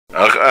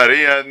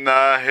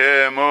أخرينا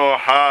هم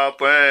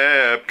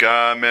حاطب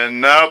كامل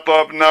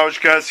نعطب نوش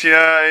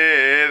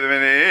كسيايد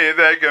من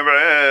إيدك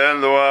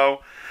بعلو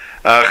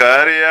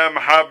أخريم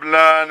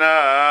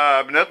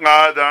حبلانا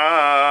بنقعد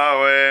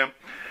عاوي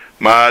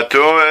ما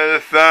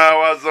توثى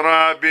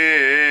وازرع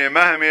بي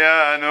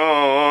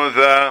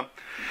مهميانوثا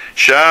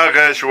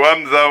شاغش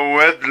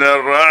ومذود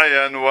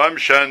للرعين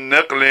ومشى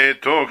النقلي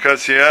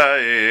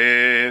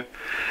توكسيايد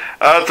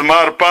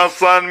أتمر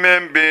بصا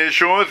من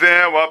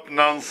بيشوثي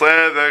وابن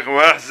صيدك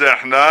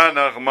وحزحنا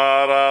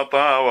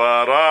نخمارطا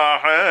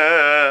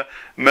وراحي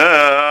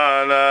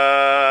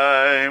مالاي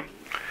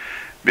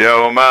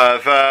بيوم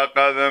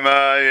قد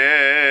ما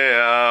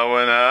يا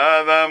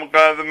وناذم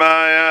قد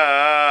ما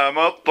يا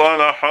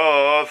مطل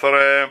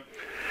حثري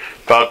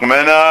فق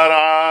من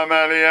أرعام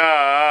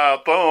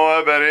الياط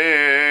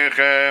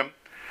وبريخي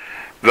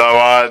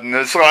ذواد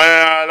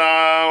نسعي على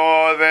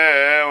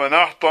عوذي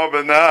ونحطب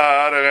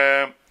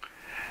نارغي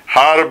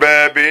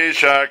حربي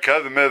بيشا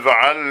كذمذ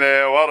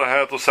علي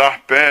ورهط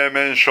سحبي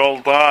من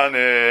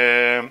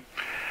شلطاني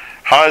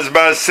حزب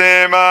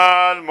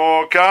السيما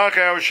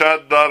الموكاخي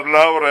وشدر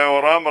لوري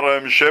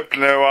ورمرم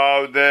شبلي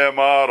وعودي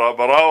ما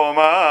ربرو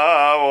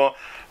ما